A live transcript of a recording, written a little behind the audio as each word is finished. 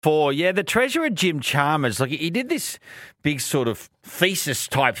The Treasurer, Jim Chalmers, he did this big sort of thesis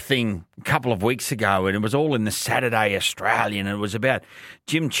type thing a couple of weeks ago, and it was all in the Saturday Australian, and it was about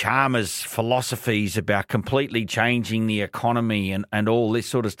Jim Chalmers' philosophies about completely changing the economy and all this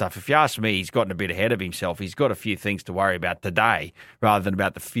sort of stuff. If you ask me, he's gotten a bit ahead of himself. He's got a few things to worry about today rather than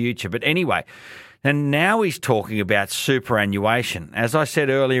about the future. But anyway, and now he's talking about superannuation. As I said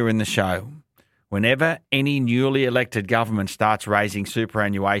earlier in the show, whenever any newly elected government starts raising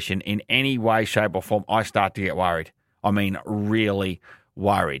superannuation in any way, shape or form, I start to get worried. I mean, really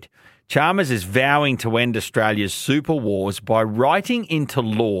worried. Chalmers is vowing to end Australia's super wars by writing into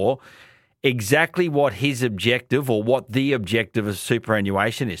law exactly what his objective or what the objective of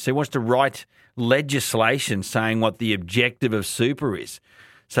superannuation is. So he wants to write legislation saying what the objective of super is.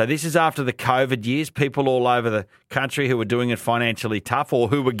 So this is after the COVID years, people all over the country who were doing it financially tough or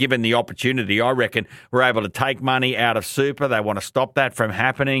who were given the opportunity, I reckon, were able to take money out of super. They want to stop that from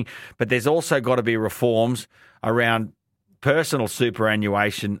happening. But there's also got to be reforms around personal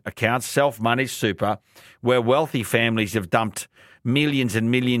superannuation accounts, self-managed super, where wealthy families have dumped millions and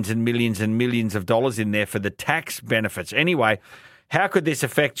millions and millions and millions of dollars in there for the tax benefits. Anyway, how could this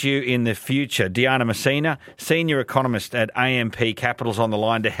affect you in the future? Diana Messina, senior economist at AMP Capital's on the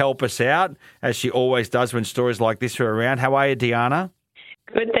line to help us out, as she always does when stories like this are around. How are you, Diana?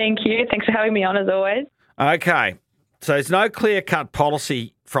 Good, thank you. Thanks for having me on, as always. Okay, so there's no clear-cut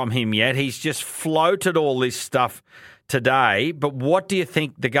policy from him yet. He's just floated all this stuff today. But what do you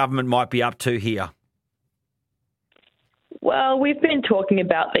think the government might be up to here? Well, we've been talking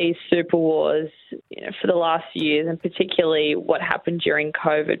about these super wars, for the last few years, and particularly what happened during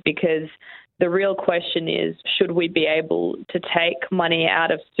COVID, because the real question is, should we be able to take money out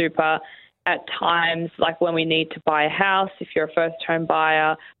of super at times like when we need to buy a house, if you're a first home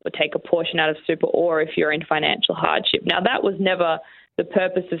buyer, or take a portion out of super, or if you're in financial hardship. Now, that was never the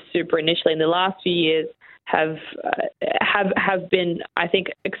purpose of super initially. In the last few years have been, I think,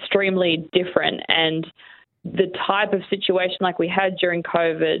 extremely different, and the type of situation like we had during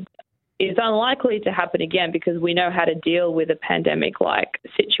COVID is unlikely to happen again because we know how to deal with a pandemic-like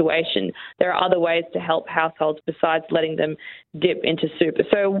situation. There are other ways to help households besides letting them dip into super.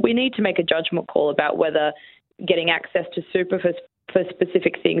 So we need to make a judgment call about whether getting access to super for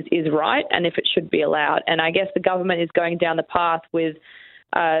specific things is right and if it should be allowed. And I guess the government is going down the path with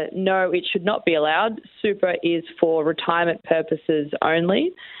no, it should not be allowed. Super is for retirement purposes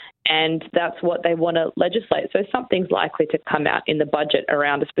only. And that's what they want to legislate. So something's likely to come out in the budget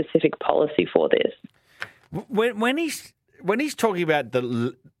around a specific policy for this. When he's talking about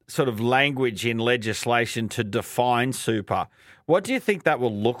the sort of language in legislation to define super, what do you think that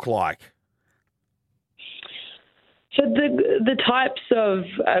will look like? So the types of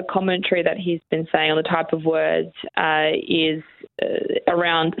commentary that he's been saying on the type of words is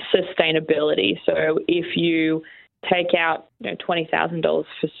around sustainability. So if you take out $20,000 for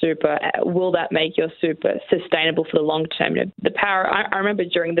super, will that make your super sustainable for the long term? I remember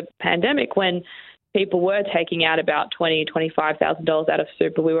during the pandemic when people were taking out about $25,000 out of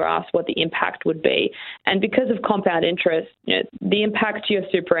super, we were asked what the impact would be. And because of compound interest, the impact to your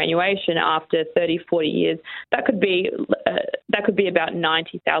superannuation after 30, 40 years, that could be about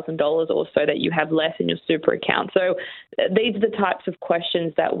 $90,000 or so that you have less in your super account. So these are the types of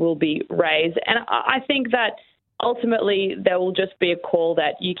questions that will be raised. And I think that ultimately, there will just be a call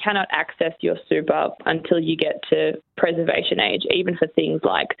that you cannot access your super until you get to preservation age, even for things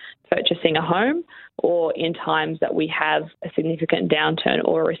like purchasing a home or in times that we have a significant downturn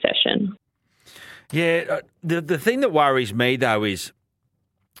or a recession. Yeah, the thing that worries me, though, is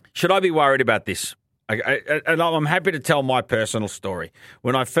should I be worried about this? And I'm happy to tell my personal story.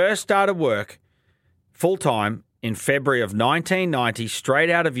 When I first started work full-time, in February of 1990, straight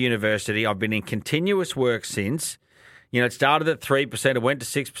out of university. I've been in continuous work since. It started at 3%, it went to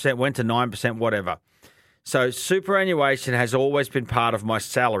 6%, went to 9%, whatever. So superannuation has always been part of my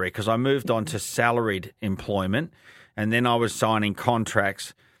salary because I moved on to salaried employment and then I was signing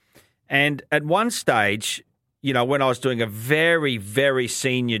contracts. And at one stage, when I was doing a very, very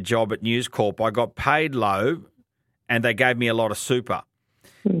senior job at News Corp, I got paid low and they gave me a lot of super.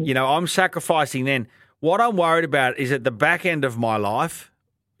 I'm sacrificing then. What I'm worried about is at the back end of my life,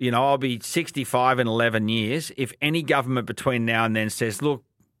 I'll be 65 in 11 years. If any government between now and then says, look,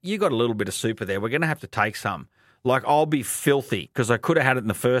 you got a little bit of super there, we're going to have to take some. I'll be filthy because I could have had it in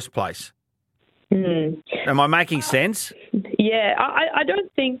the first place. Am I making sense? Yeah, I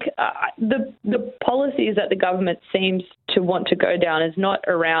don't think the policies that the government seems to want to go down is not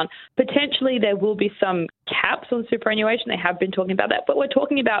around. Potentially there will be some caps on superannuation. They have been talking about that, but we're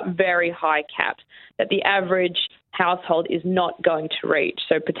talking about very high caps that the average household is not going to reach.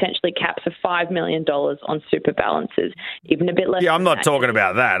 So potentially caps of $5 million on super balances, even a bit less. Yeah, I'm not talking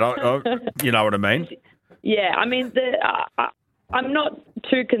about that. You know what I mean? Yeah, I mean, I'm not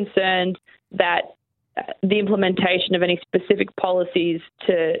too concerned that the implementation of any specific policies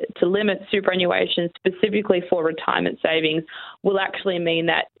to limit superannuation specifically for retirement savings will actually mean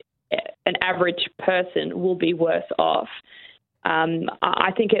that an average person will be worse off.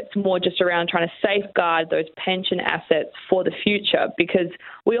 I think it's more just around trying to safeguard those pension assets for the future, because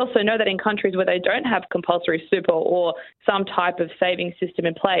we also know that in countries where they don't have compulsory super or some type of saving system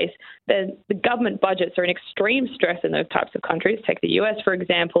in place, then the government budgets are in extreme stress in those types of countries. Take the US, for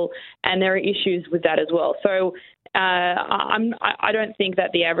example, and there are issues with that as well. So I don't think that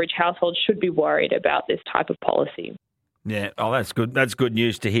the average household should be worried about this type of policy. Yeah, that's good. That's good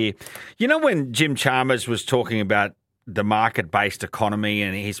news to hear. You know, when Jim Chalmers was talking about the market-based economy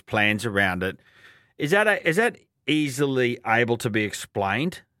and his plans around it, is that easily able to be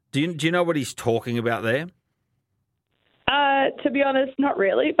explained? Do you know what he's talking about there? To be honest, not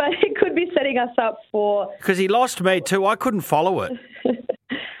really, but it could be setting us up for... Because he lost me too. I couldn't follow it.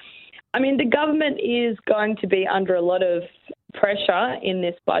 I mean, the government is going to be under a lot of pressure in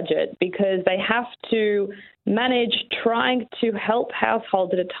this budget because they have to manage trying to help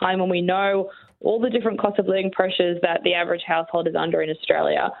households at a time when we know all the different cost of living pressures that the average household is under in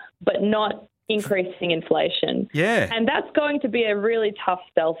Australia, but not increasing inflation. Yeah. And that's going to be a really tough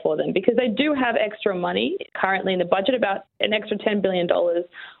sell for them because they do have extra money currently in the budget, about an extra $10 billion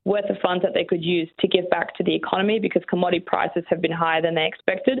worth of funds that they could use to give back to the economy because commodity prices have been higher than they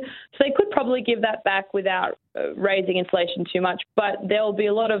expected. So they could probably give that back without raising inflation too much, but there will be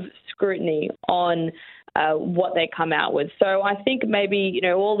a lot of scrutiny on what they come out with. So I think maybe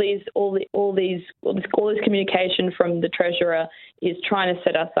all this communication from the Treasurer is trying to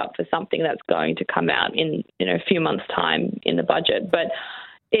set us up for something that's going to come out in a few months' time in the budget. But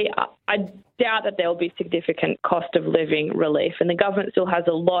I doubt that there will be significant cost of living relief, and the government still has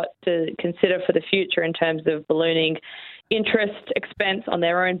a lot to consider for the future in terms of ballooning interest expense on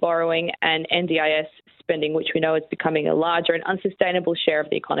their own borrowing and NDIS spending, which we know is becoming a larger and unsustainable share of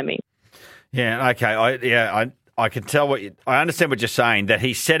the economy. Yeah, okay. I can tell I understand what you're saying, that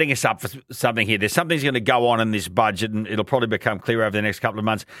he's setting us up for something here. There's something's going to go on in this budget, and it'll probably become clear over the next couple of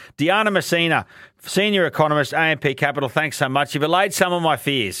months. Diana Messina, Senior Economist, AMP Capital, thanks so much. You've allayed some of my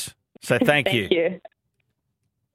fears, so thank you. Thank you.